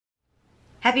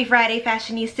Happy Friday,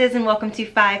 fashionistas, and welcome to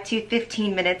 5 to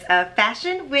 15 minutes of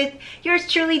fashion with yours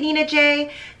truly, Nina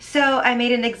J. So I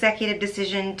made an executive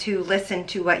decision to listen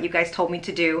to what you guys told me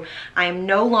to do. I am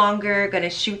no longer going to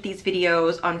shoot these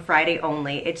videos on Friday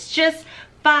only. It's just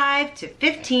 5 to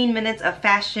 15 minutes of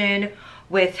fashion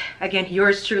with, again,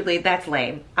 yours truly. That's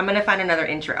lame. I'm going to find another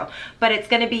intro. But it's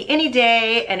going to be any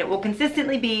day, and it will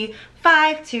consistently be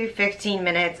 5 to 15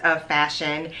 minutes of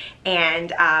fashion.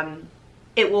 And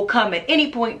it will come at any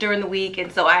point during the week,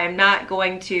 and so I am not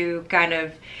going to kind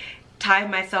of tie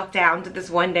myself down to this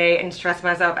one day and stress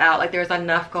myself out. Like, there's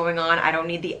enough going on. I don't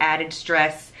need the added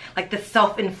stress, like the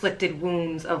self-inflicted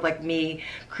wounds of like me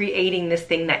creating this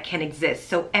thing that can exist.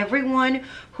 So everyone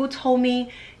who told me,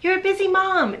 you're a busy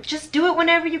mom, just do it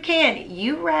whenever you can.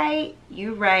 You right.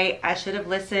 I should have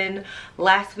listened.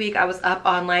 Last week I was up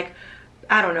on like,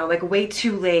 I don't know, like way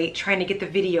too late trying to get the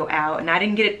video out, and I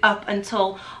didn't get it up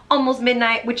until almost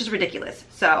midnight, which is ridiculous.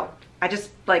 So I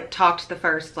just like talked the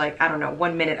first, like, I don't know,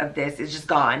 1 minute of this is just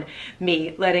gone.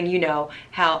 Me letting you know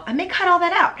how, I may cut all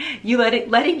that out.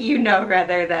 Letting you know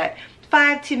rather that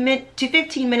 5 to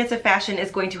 15 minutes of fashion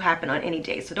is going to happen on any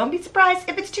day. So don't be surprised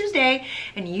if it's Tuesday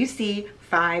and you see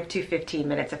 5 to 15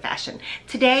 minutes of fashion.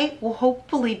 Today will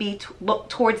hopefully be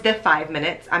towards the 5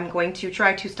 minutes. I'm going to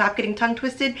try to stop getting tongue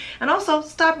twisted and also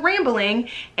stop rambling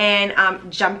and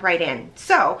jump right in.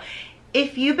 So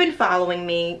if you've been following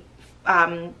me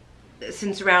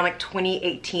since around like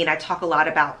 2018, I talk a lot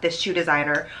about this shoe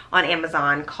designer on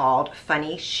Amazon called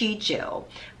Funny She Jill.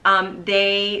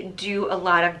 They do a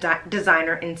lot of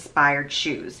designer inspired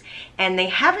shoes, and they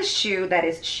have a shoe that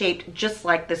is shaped just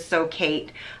like the So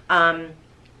Kate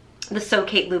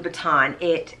Louboutin.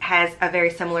 It has a very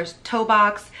similar toe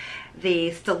box.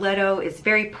 The stiletto is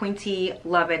very pointy.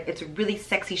 Love it. It's a really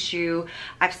sexy shoe.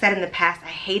 I've said in the past, I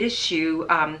hate a shoe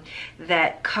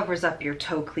that covers up your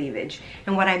toe cleavage.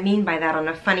 And what I mean by that, on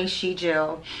a Funny She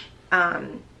Jill,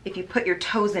 if you put your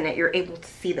toes in it, you're able to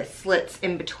see the slits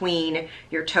in between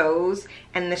your toes,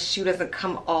 and the shoe doesn't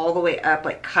come all the way up,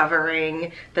 like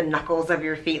covering the knuckles of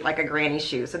your feet like a granny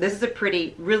shoe. So this is a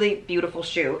pretty, really beautiful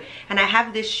shoe. And I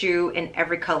have this shoe in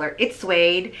every color. It's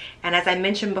suede, and as I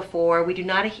mentioned before, we do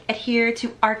not adhere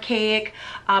to archaic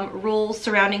rules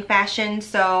surrounding fashion.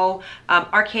 So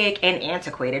archaic and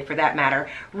antiquated, for that matter,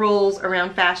 rules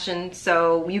around fashion.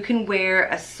 So you can wear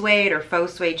a suede or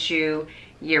faux suede shoe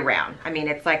year round. I mean,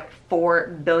 it's like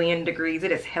 4 billion degrees.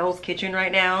 It is hell's kitchen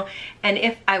right now. And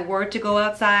if I were to go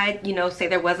outside, you know, say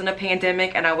there wasn't a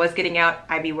pandemic and I was getting out,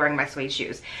 I'd be wearing my suede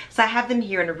shoes. So I have them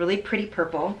here in a really pretty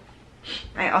purple.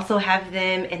 I also have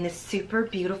them in this super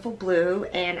beautiful blue,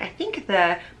 and I think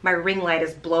my ring light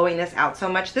is blowing this out so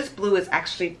much. This blue is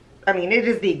actually, I mean, it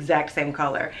is the exact same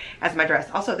color as my dress.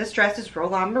 Also, this dress is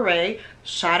Roland Mouret.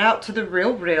 Shout out to the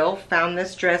Real. Found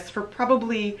this dress for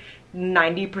probably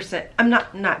 90%. I'm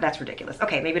not, that's ridiculous.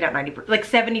 Okay, maybe not 90%, like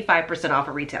 75% off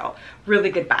of retail. Really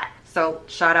good buy. So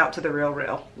shout out to the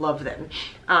Real. Love them.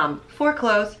 For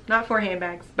clothes, not for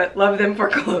handbags, but love them for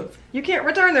clothes. You can't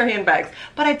return their handbags,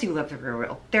 but I do love the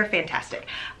Real. They're fantastic.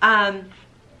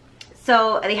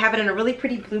 So they have it in a really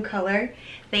pretty blue color.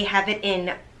 They have it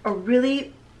in a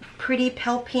really pretty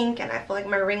pale pink, and I feel like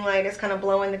my ring light is kind of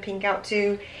blowing the pink out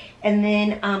too. And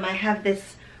then I have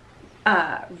this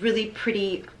really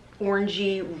pretty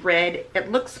orangey red.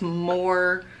 It looks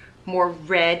more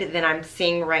red than I'm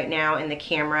seeing right now in the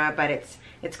camera, but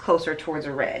it's closer towards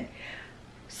a red.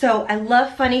 So I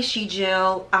love Funny She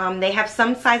Jill. They have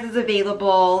some sizes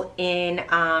available in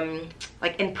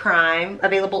like in Prime,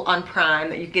 available on Prime,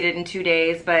 that you get it in 2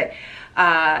 days. But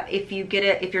if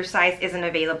your size isn't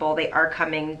available, they are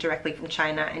coming directly from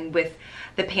China, and with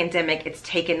the pandemic, it's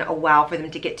taken a while for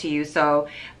them to get to you. So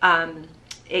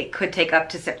it could take up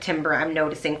to September, I'm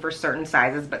noticing, for certain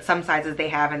sizes, but some sizes they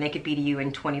have, and they could be to you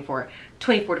in 24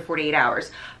 to 48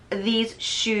 hours. These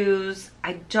shoes,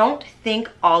 I don't think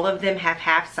all of them have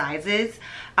half sizes.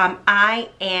 I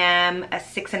am a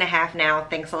 6.5 now.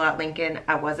 Thanks a lot, Lincoln.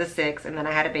 I was a 6, and then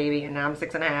I had a baby, and now I'm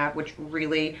 6.5, which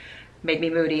really made me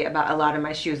moody about a lot of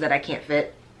my shoes that I can't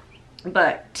fit.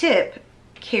 But tip,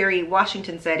 Carrie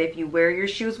Washington said, if you wear your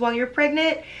shoes while you're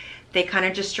pregnant, they kind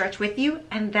of just stretch with you,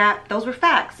 and those were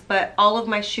facts. But all of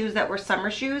my shoes that were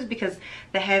summer shoes, because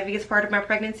the heaviest part of my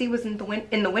pregnancy was in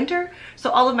the winter, so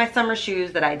all of my summer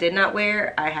shoes that I did not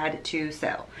wear, I had to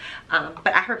sell.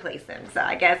 But I replaced them, so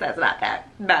I guess that's not that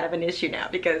bad of an issue now,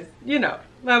 because, you know,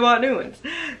 I bought new ones.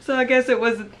 So I guess it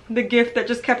was the gift that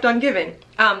just kept on giving.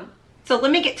 So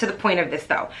let me get to the point of this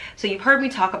though. So you've heard me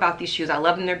talk about these shoes. I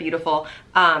love them, they're beautiful.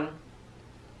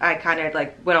 I kind of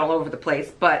like went all over the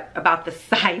place, but about the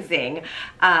sizing,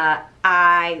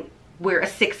 I wear a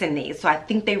 6 in these, so I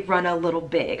think they run a little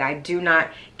big. I do not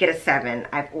get a 7.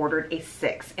 I've ordered a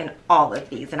 6 in all of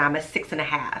these, and I'm a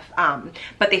 6.5.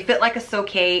 But they fit like a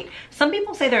soak 8. Some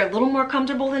people say they're a little more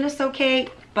comfortable than a soak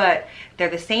 8, but they're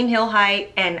the same heel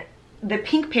height, and the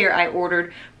pink pair I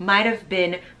ordered might have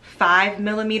been 5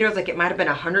 millimeters, like it might have been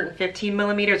 115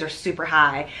 millimeters or super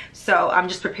high. So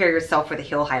just prepare yourself for the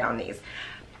heel height on these.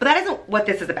 But that isn't what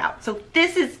this is about. So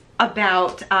this is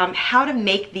about how to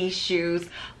make these shoes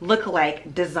look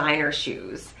like designer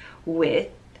shoes with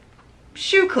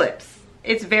shoe clips.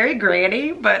 It's very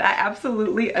granny, but I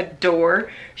absolutely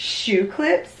adore shoe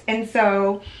clips. And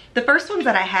so the first ones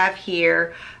that I have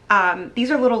here,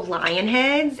 these are little lion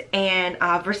heads, and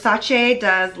Versace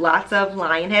does lots of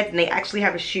lion heads, and they actually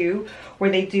have a shoe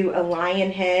where they do a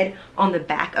lion head on the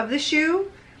back of the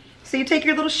shoe. So you take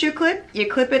your little shoe clip, you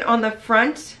clip it on the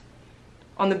front,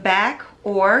 on the back,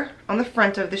 or on the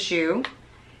front of the shoe,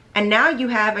 and now you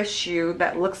have a shoe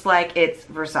that looks like it's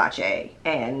Versace,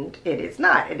 and it is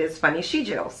not. It is Funny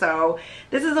Shijil. So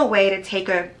this is a way to take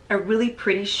a really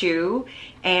pretty shoe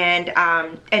and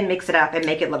mix it up and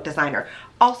make it look designer.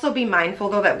 Also be mindful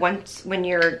though that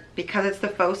because it's the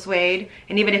faux suede,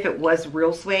 and even if it was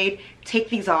real suede, take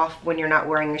these off when you're not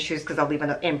wearing the shoes because they'll leave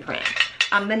an imprint.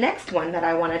 The next one that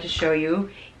I wanted to show you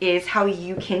is how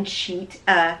you can cheat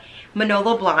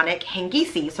Manolo Blahnik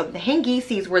Hangisi. So the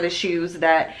Hangisis were the shoes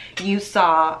that you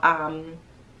saw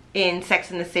in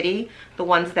Sex and the City, the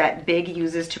ones that Big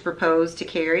uses to propose to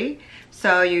Carrie.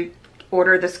 So you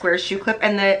order the square shoe clip,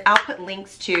 and I'll put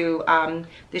links to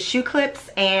the shoe clips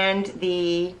and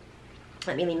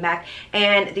let me lean back,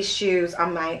 and the shoes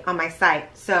on my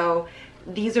site. So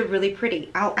these are really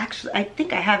pretty. I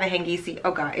think I have a Hangisi.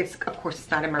 Oh God, of course it's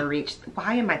not in my reach.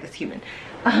 Why am I this human?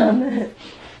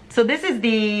 So this is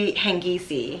the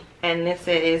Hangisi, and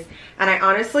I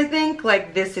honestly think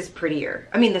like this is prettier.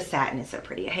 I mean, the satin is so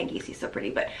pretty, a Hangisi is so pretty,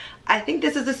 but I think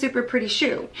this is a super pretty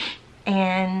shoe.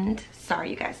 And sorry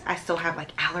you guys, I still have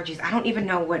like allergies. I don't even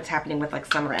know what's happening with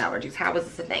like summer allergies. How is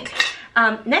this a thing?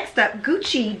 Next up,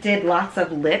 Gucci did lots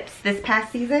of lips this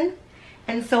past season.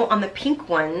 And so on the pink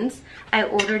ones, I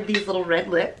ordered these little red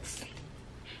lips.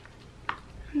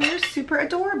 And they're super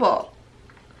adorable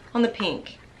on the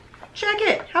pink. Check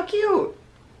it, how cute.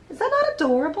 Is that not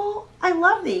adorable? I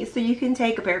love these. So you can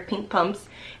take a pair of pink pumps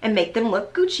and make them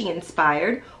look Gucci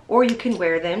inspired, or you can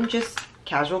wear them just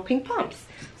casual pink pumps.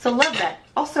 So love that.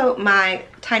 Also, my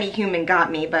tiny human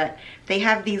got me, but they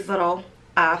have these little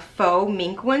faux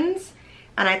mink ones,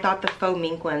 and I thought the faux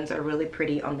mink ones are really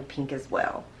pretty on the pink as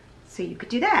well. So you could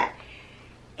do that.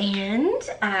 And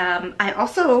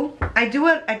I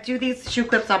do these shoe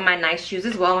clips on my nice shoes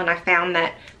as well, and I found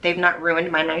that they've not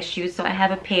ruined my nice shoes. So I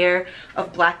have a pair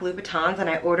of black Louboutins, and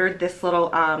I ordered this little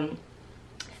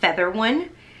feather one.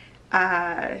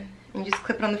 And you just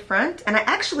clip it on the front. And I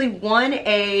actually won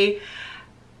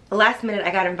last minute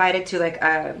I got invited to like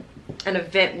an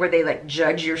event where they like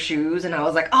judge your shoes, and I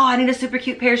was like, oh, I need a super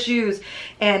cute pair of shoes,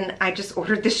 and I just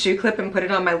ordered this shoe clip and put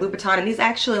it on my Louboutin, and these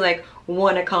actually like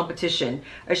won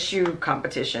a shoe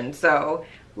competition. So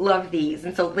love these,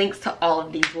 and so links to all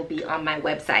of these will be on my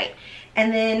website.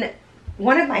 And then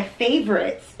one of my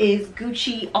favorites is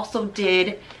Gucci also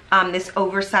did this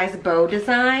oversized bow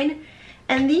design,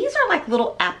 and these are like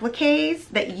little appliques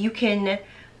that you can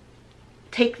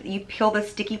you peel the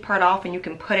sticky part off and you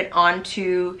can put it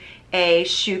onto a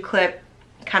shoe clip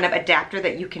kind of adapter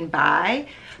that you can buy.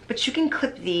 But you can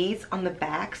clip these on the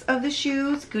backs of the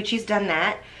shoes. Gucci's done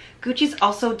that. Gucci's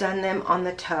also done them on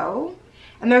the toe.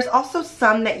 And there's also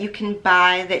some that you can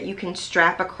buy that you can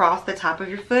strap across the top of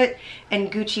your foot,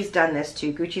 and Gucci's done this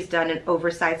too. Gucci's done an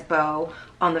oversized bow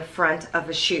on the front of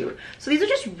a shoe. So these are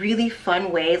just really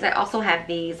fun ways. I also have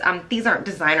these. These aren't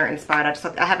designer inspired.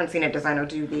 I haven't seen a designer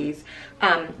do these.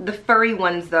 The furry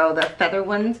ones though, the feather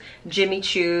ones, Jimmy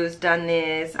Choo's done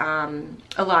this.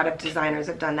 A lot of designers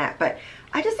have done that. But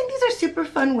I just think these are super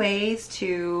fun ways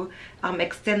to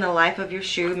extend the life of your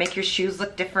shoe, make your shoes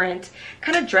look different,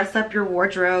 kind of dress up your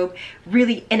wardrobe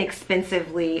really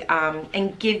inexpensively,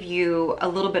 and give you a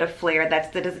little bit of flair that's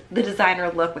the designer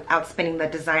look without spending the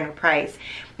designer price.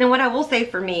 And what I will say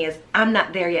for me is I'm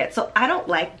not there yet, so I don't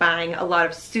like buying a lot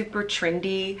of super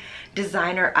trendy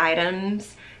designer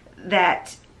items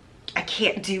that I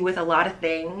can't do with a lot of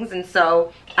things. And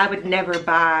so I would never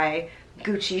buy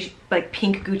Gucci, like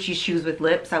pink Gucci shoes with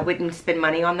lips. I wouldn't spend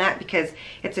money on that because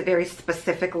it's a very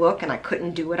specific look and I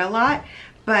couldn't do it a lot.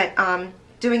 But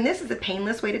doing this is a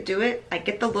painless way to do it. I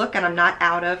get the look and I'm not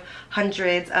out of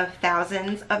hundreds of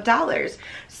thousands of dollars.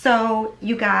 So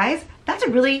you guys, that's a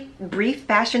really brief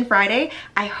Fashion Friday.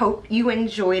 I hope you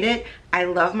enjoyed it. I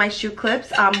love my shoe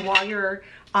clips. While you're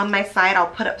on my site, I'll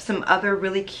put up some other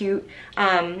really cute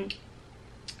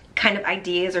kind of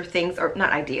ideas or things, or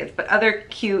not ideas, but other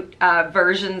cute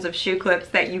versions of shoe clips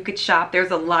that you could shop.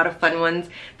 There's a lot of fun ones.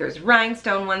 There's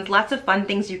rhinestone ones, lots of fun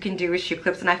things you can do with shoe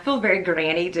clips, and I feel very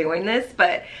granny doing this,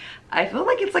 but I feel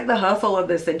like it's like the hustle of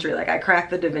this century. Like I cracked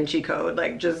the Da Vinci Code.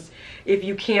 Like just, if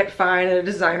you can't find a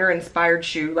designer inspired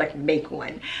shoe, like make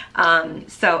one.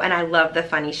 And I love the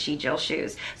funny She Jill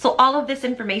shoes. So all of this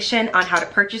information on how to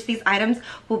purchase these items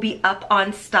will be up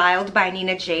on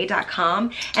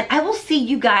styledbyninaj.com. And I will see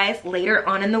you guys later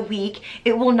on in the week.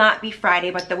 It will not be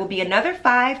Friday, but there will be another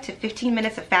 5 to 15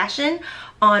 minutes of fashion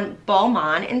on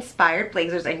Balmain inspired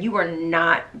blazers, and you are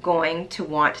not going to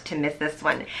want to miss this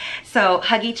one. So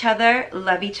hug each other,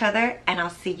 love each other, and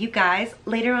I'll see you guys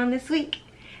later on this week.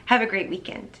 Have a great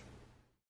weekend.